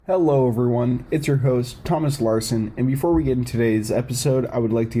Hello, everyone. It's your host, Thomas Larson, and before we get into today's episode, I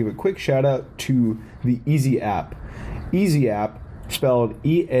would like to give a quick shout out to the Easy app. Easy app, spelled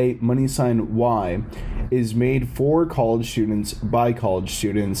EA money sign Y, is made for college students by college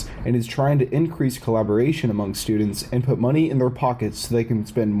students and is trying to increase collaboration among students and put money in their pockets so they can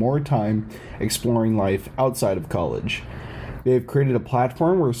spend more time exploring life outside of college. They have created a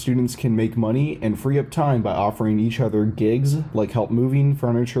platform where students can make money and free up time by offering each other gigs like help moving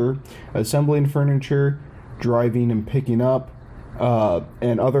furniture, assembling furniture, driving and picking up,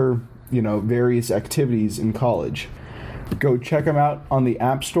 and other, various activities in college. Go check them out on the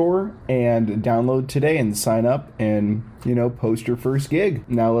App Store and download today and sign up and, post your first gig.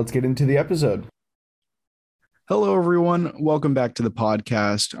 Now let's get into the episode. Hello, everyone. Welcome back to the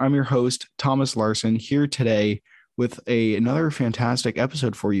podcast. I'm your host, Thomas Larson, here today with another fantastic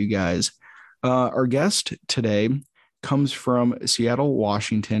episode for you guys. Our guest today comes from Seattle,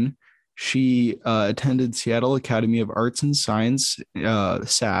 Washington. She attended Seattle Academy of Arts and Science,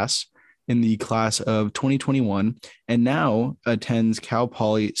 SAAS, in the class of 2021, and now attends Cal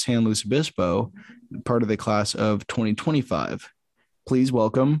Poly Louis Obispo, part of the class of 2025. Please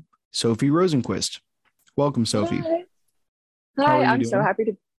welcome Sofie Rosenquist. Welcome, Sofie. Hi, I'm so happy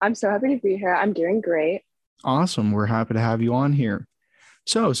to be here. I'm doing great. Awesome. We're happy to have you on here.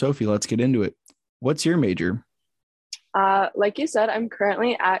 So, Sofie, let's get into it. What's your major? Like you said, I'm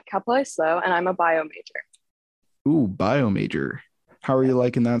currently at Cal Poly SLO, and I'm a bio major. Ooh, bio major. How are you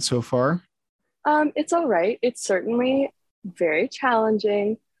liking that so far? It's all right. It's certainly very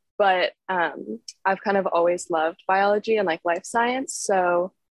challenging, but I've kind of always loved biology and life science.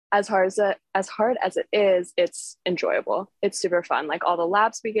 So as hard as it is, it's enjoyable. It's super fun. All the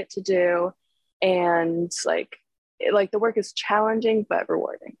labs we get to do. And the work is challenging but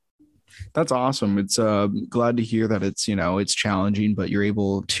rewarding. That's awesome. It's glad to hear that it's challenging, but you're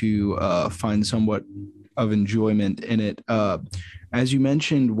able to find somewhat of enjoyment in it. As you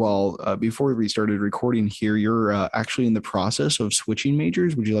mentioned, before we started recording here, you're actually in the process of switching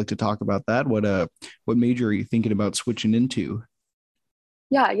majors. Would you like to talk about that? What major are you thinking about switching into?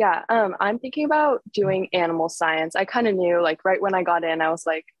 Yeah. I'm thinking about doing animal science. I kind of knew right when I got in, I was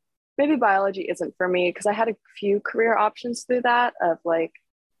like, maybe biology isn't for me, because I had a few career options through that of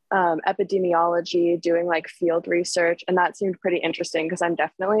epidemiology, doing field research. And that seemed pretty interesting because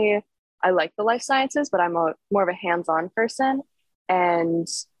I like the life sciences, but I'm more of a hands-on person. And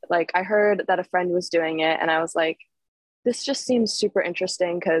I heard that a friend was doing it and I was like, this just seems super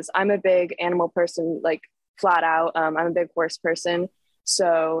interesting because I'm a big animal person, flat out. I'm a big horse person.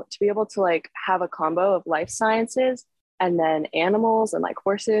 So to be able to have a combo of life sciences and then animals and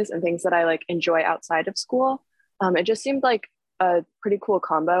horses and things that I enjoy outside of school. It just seemed like a pretty cool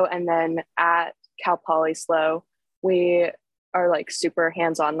combo. And then at Cal Poly SLO, we are super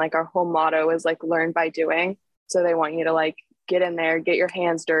hands-on. Our whole motto is learn by doing. So they want you to get in there, get your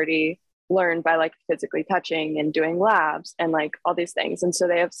hands dirty, learn by physically touching and doing labs and all these things. And so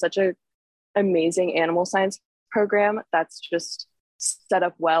they have such a amazing animal science program that's just set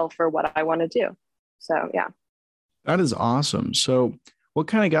up well for what I want to do. So yeah. That is awesome. So what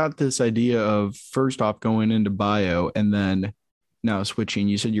kind of got this idea of first off going into bio and then now switching?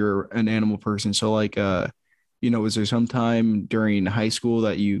 You said you're an animal person. So was there some time during high school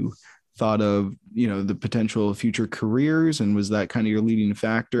that you thought of, the potential future careers, and was that kind of your leading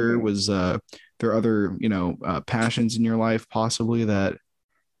factor? Was there other, passions in your life possibly that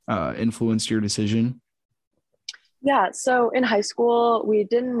influenced your decision? Yeah. So in high school, we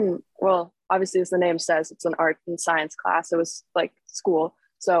didn't, obviously, as the name says, it's an art and science class. It was school.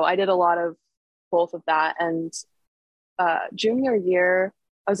 So I did a lot of both of that. And junior year,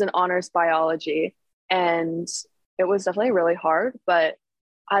 I was in honors biology, and it was definitely really hard, but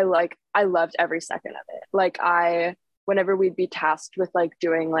I loved every second of it. Whenever we'd be tasked with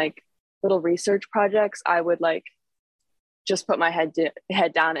doing little research projects, I would just put my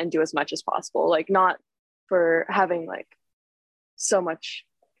head down and do as much as possible. Not for having so much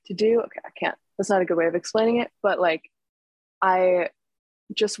to do. Okay, that's not a good way of explaining it, but I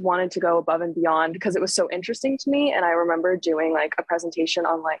just wanted to go above and beyond because it was so interesting to me. And I remember doing a presentation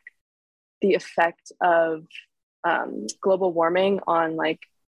on the effect of global warming on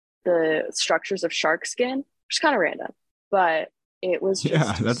the structures of shark skin, which is kind of random, but it was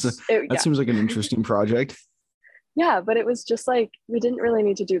just, seems like an interesting project. Yeah, but it was just we didn't really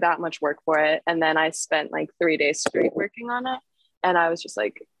need to do that much work for it. And then I spent 3 days straight working on it. And I was just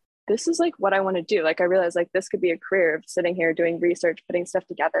this is what I want to do. I realized this could be a career of sitting here doing research, putting stuff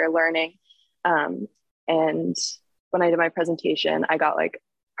together, learning. And when I did my presentation, I got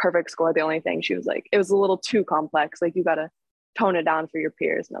perfect score. The only thing she was it was a little too complex. You got to tone it down for your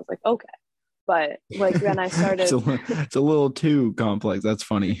peers. And I was like, okay. But like then I started It's a little too complex. That's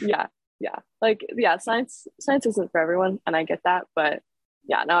funny. yeah, yeah. Like yeah, science isn't for everyone, and I get that, but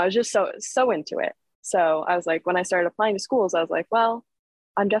yeah, no, I was just so into it. So I was like, when I started applying to schools, I was like, well,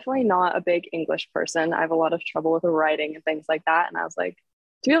 I'm definitely not a big English person. I have a lot of trouble with writing and things like that. And I was like,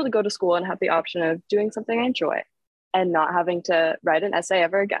 to be able to go to school and have the option of doing something I enjoy and not having to write an essay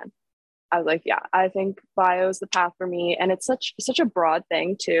ever again, I was like, yeah, I think bio is the path for me. And it's such a broad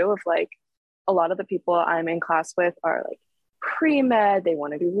thing too, of like a lot of the people I'm in class with are like pre-med, they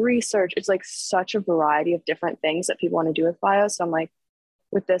want to do research. It's like such a variety of different things that people want to do with bio. So I'm like,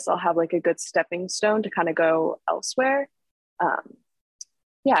 with this, I'll have like a good stepping stone to kind of go elsewhere.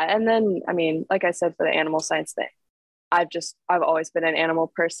 Yeah. And then, I mean, like I said, for the animal science thing, I've always been an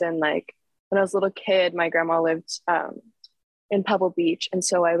animal person. Like when I was a little kid, my grandma lived in Pebble Beach. And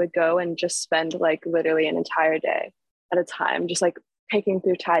so I would go and just spend like literally an entire day at a time, just like hiking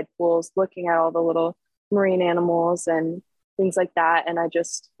through tide pools, looking at all the little marine animals and things like that. And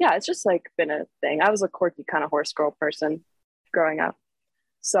it's just like been a thing. I was a quirky kind of horse girl person growing up.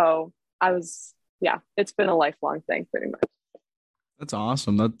 So it's been a lifelong thing pretty much. That's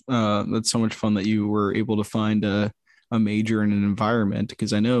awesome. That's so much fun that you were able to find a major in an environment,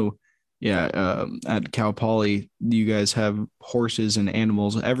 because I know, at Cal Poly, you guys have horses and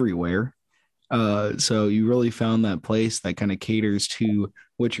animals everywhere. So you really found that place that kind of caters to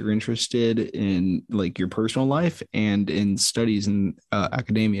what you're interested in, like your personal life and in studies and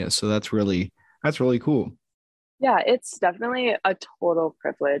academia. So that's really cool. Yeah, it's definitely a total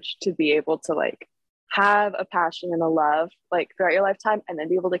privilege to be able to like have a passion and a love like throughout your lifetime and then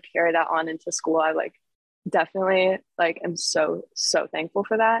be able to carry that on into school. I like definitely like am so thankful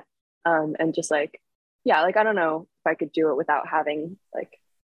for that. And just like, yeah, like I don't know if I could do it without having like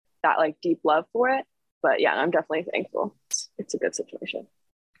that like deep love for it. But yeah, I'm definitely thankful. It's a good situation.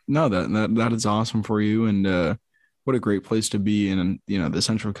 No, that is awesome for you, and what a great place to be. And the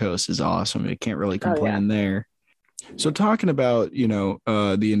Central Coast is awesome. You can't really complain there. So talking about,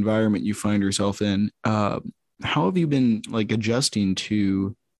 the environment you find yourself in, how have you been like adjusting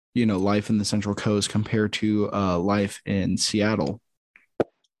to, life in the Central Coast compared to life in Seattle?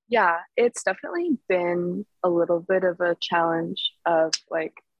 Yeah, it's definitely been a little bit of a challenge of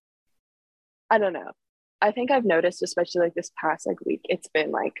like, I don't know. I think I've noticed, especially like this past like week, it's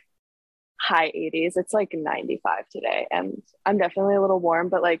been like high 80s. It's like 95 today. And I'm definitely a little warm,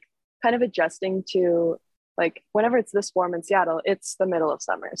 but like kind of adjusting to like whenever it's this warm in Seattle, it's the middle of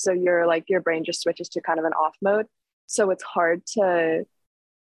summer. So you're like your brain just switches to kind of an off mode. So it's hard to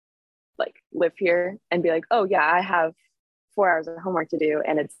like live here and be like, oh yeah, I have 4 hours of homework to do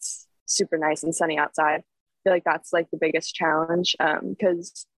and it's super nice and sunny outside. I feel like that's like the biggest challenge.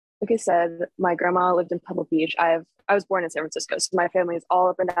 Because like I said, my grandma lived in Pebble Beach. I was born in San Francisco, so my family is all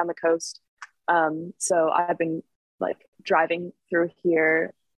up and down the coast. So I've been like driving through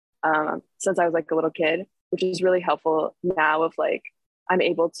here since I was like a little kid, which is really helpful now of like, I'm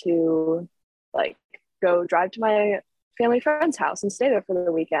able to like go drive to my family friend's house and stay there for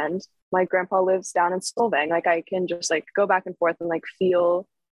the weekend. My grandpa lives down in Solvang. Like I can just like go back and forth and like feel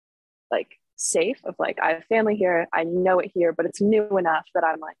like safe of like, I have family here. I know it here, but it's new enough that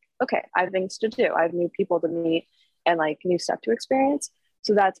I'm like, okay, I have things to do. I have new people to meet and like new stuff to experience.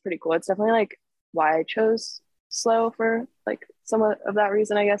 So that's pretty cool. It's definitely like why I chose SLO for like somewhat of that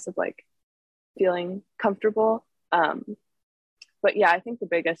reason, I guess, of like feeling comfortable. But yeah, I think the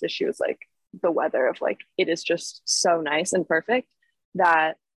biggest issue is like the weather of like, it is just so nice and perfect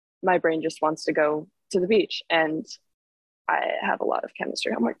that my brain just wants to go to the beach, and I have a lot of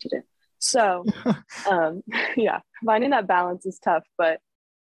chemistry homework to do. So yeah, finding that balance is tough, but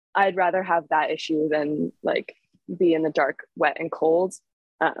I'd rather have that issue than like be in the dark, wet and cold.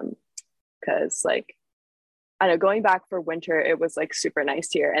 Because like, I know going back for winter, it was like super nice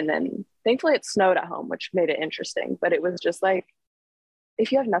here. And then thankfully it snowed at home, which made it interesting. But it was just like,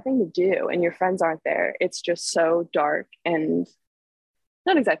 if you have nothing to do and your friends aren't there, it's just so dark and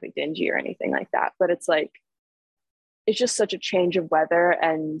not exactly dingy or anything like that. But it's like, it's just such a change of weather.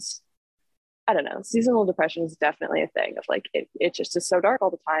 And I don't know, seasonal depression is definitely a thing of like, it just is so dark all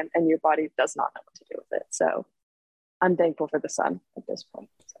the time and your body does not know what to do with it. So I'm thankful for the sun at this point.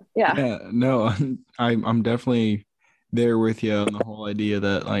 So, yeah. No, I'm definitely there with you on the whole idea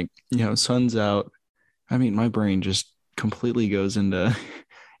that like, sun's out. I mean, my brain just completely goes into,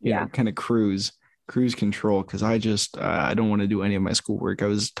 kind of cruise control. Cause I just, I don't want to do any of my schoolwork. I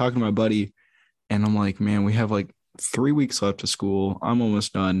was talking to my buddy and I'm like, man, we have like 3 weeks left of school. I'm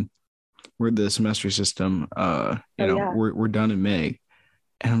almost done. We're the semester system. We're done in May.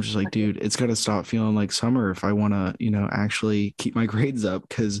 And I'm just like, dude, it's got to stop feeling like summer if I want to, actually keep my grades up,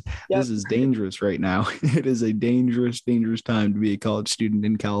 because Yep. this is dangerous right now. It is a dangerous, dangerous time to be a college student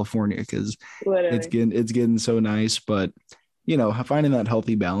in California, because Literally. it's getting so nice. But, finding that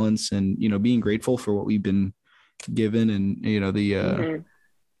healthy balance and, being grateful for what we've been given, and,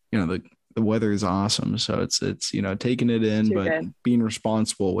 Hmm. the weather is awesome. So it's, taking it It's in, too but good. being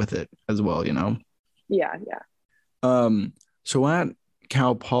responsible with it as well. Yeah, yeah. So at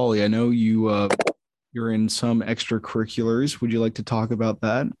Cal Poly, I know you're in some extracurriculars. Would you like to talk about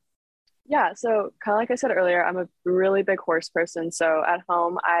that? Yeah, so kind of like I said earlier, I'm a really big horse person. So at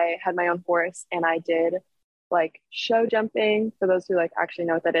home, I had my own horse and I did like show jumping. For those who like actually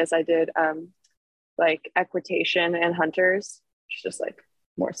know what that is, I did like equitation and hunters, which is just like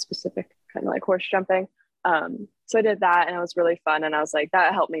more specific, kind of like horse jumping. So I did that and it was really fun. And I was like,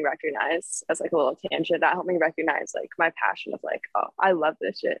 that helped me recognize, as like a little tangent, that helped me recognize like my passion of like, oh, I love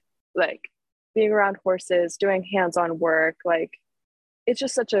this shit. Like being around horses, doing hands-on work, like it's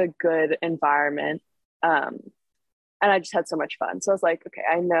just such a good environment. Um, and I just had so much fun. So I was like, okay,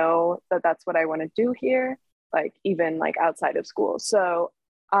 I know that that's what I want to do here, like even like outside of school. So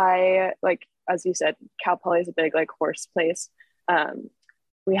I like, as you said, Cal Poly is a big like horse place. Um,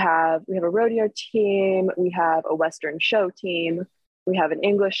 we have a rodeo team, we have a Western show team, we have an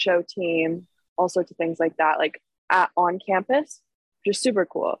English show team, all sorts of things like that, like on campus, which is super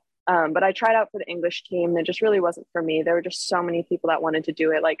cool. But I tried out for the English team and it just really wasn't for me. There were just so many people that wanted to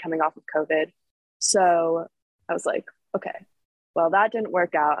do it, like coming off of COVID. So I was like, okay, well, that didn't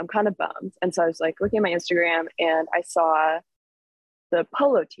work out. I'm kind of bummed. And so I was like looking at my Instagram and I saw the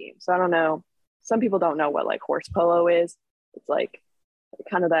polo team. So I don't know. Some people don't know what like horse polo is. It's like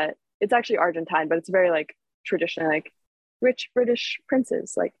kind of that, it's actually Argentine, but it's very like traditional, like rich British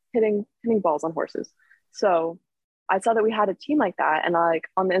princes, like hitting balls on horses. So I saw that we had a team like that. And like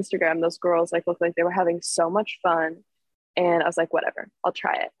on the Instagram, those girls like looked like they were having so much fun. And I was like, whatever, I'll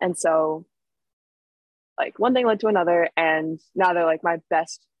try it. And so like one thing led to another, and now they're like my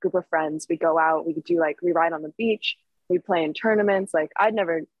best group of friends. We go out, we do like we ride on the beach, we play in tournaments. Like I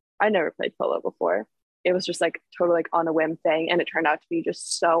never played polo before. It was just like totally like on a whim thing, and it turned out to be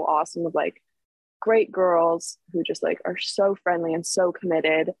just so awesome with like great girls who just like are so friendly and so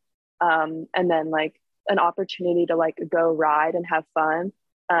committed. And then like an opportunity to like go ride and have fun,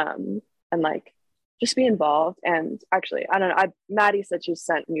 and like just be involved. And actually, I don't know. Maddie said she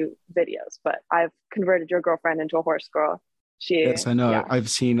sent you videos, but I've converted your girlfriend into a horse girl. Yes, I know. Yeah, I've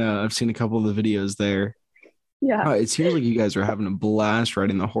seen a couple of the videos there. yeah, It seems like you guys are having a blast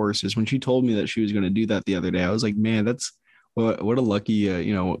riding the horses. When she told me that she was going to do that the other day, I was like, man, that's what a lucky,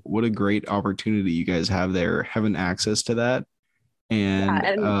 what a great opportunity you guys have there, having access to that. yeah.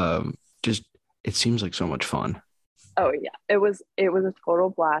 And And just it seems like so much fun. oh yeah, it was a total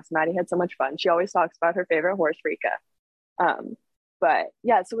blast. Maddie had so much fun. She always talks about her favorite horse, Rika. Um, but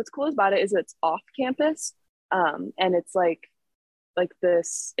yeah, so what's cool about it is it's off campus, and it's like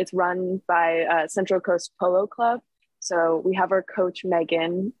this. It's run by Central Coast Polo Club. So we have our coach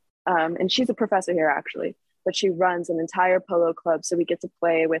Megan, and she's a professor here actually, but she runs an entire polo club. So we get to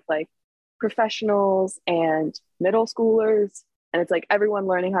play with like professionals and middle schoolers, and it's like everyone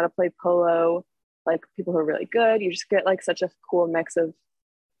learning how to play polo. Like people who are really good. You just get like such a cool mix of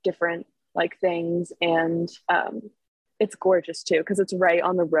different like things, and it's gorgeous too because it's right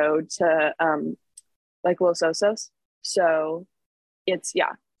on the road to like Los Osos. So it's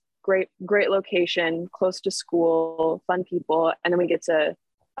yeah, great location, close to school, fun people, and then we get to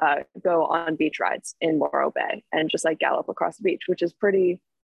go on beach rides in Morro Bay and just like gallop across the beach, which is pretty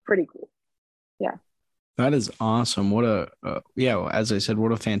cool. Yeah, That is awesome. What a yeah, as I said,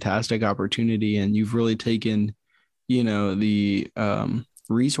 what a fantastic opportunity. And you've really taken, the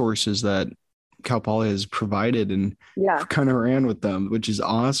resources that Cal Poly has provided and yeah, kind of ran with them, which is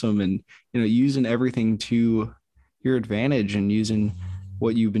awesome. And, using everything to your advantage and using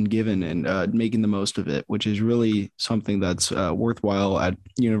what you've been given and making the most of it, which is really something that's worthwhile at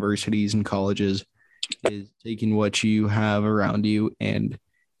universities and colleges, is taking what you have around you and,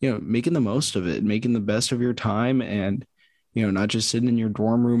 making the most of it, making the best of your time, and, not just sitting in your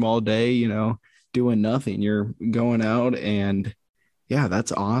dorm room all day, doing nothing. You're going out, and yeah,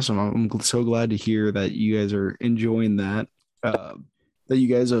 that's awesome. I'm so glad to hear that you guys are enjoying that. That you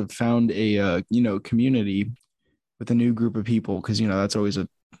guys have found a community with a new group of people, because that's always a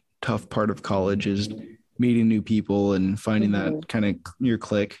tough part of college, is meeting new people and finding that hmm kind of your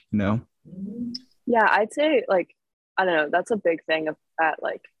clique. yeah. I'd say like I don't know. That's a big thing of that.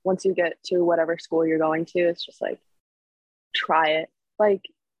 Like once you get to whatever school you're going to, it's just like try it. Like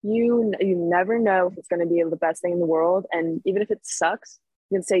you never know if it's going to be the best thing in the world, and even if it sucks,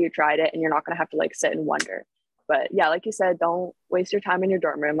 you can say you tried it and you're not going to have to like sit and wonder. But yeah, like you said, don't waste your time in your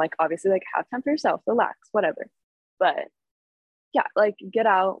dorm room. Like obviously like have time for yourself, relax, whatever. But yeah, like get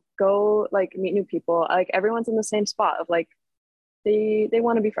out, go like meet new people. Like everyone's in the same spot of like they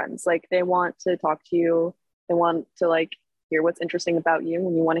want to be friends. Like they want to talk to you. They want to like hear what's interesting about you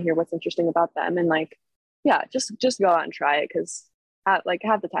and you want to hear what's interesting about them. And like, yeah, just go out and try it, because like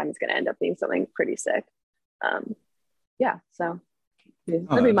half the time it's going to end up being something pretty sick. Yeah, so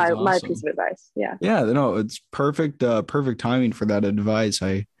that'd be my awesome. piece of advice. Yeah. Yeah, no, it's perfect. Perfect timing for that advice.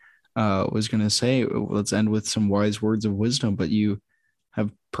 I was gonna say let's end with some wise words of wisdom, but you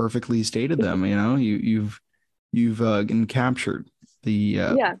have perfectly stated them. You know, you've captured the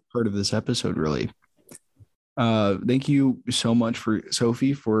part of this episode really. Thank you so much for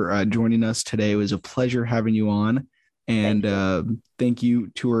Sofie for joining us today. It was a pleasure having you on, and thank you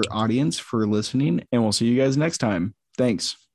to our audience for listening. And we'll see you guys next time. Thanks.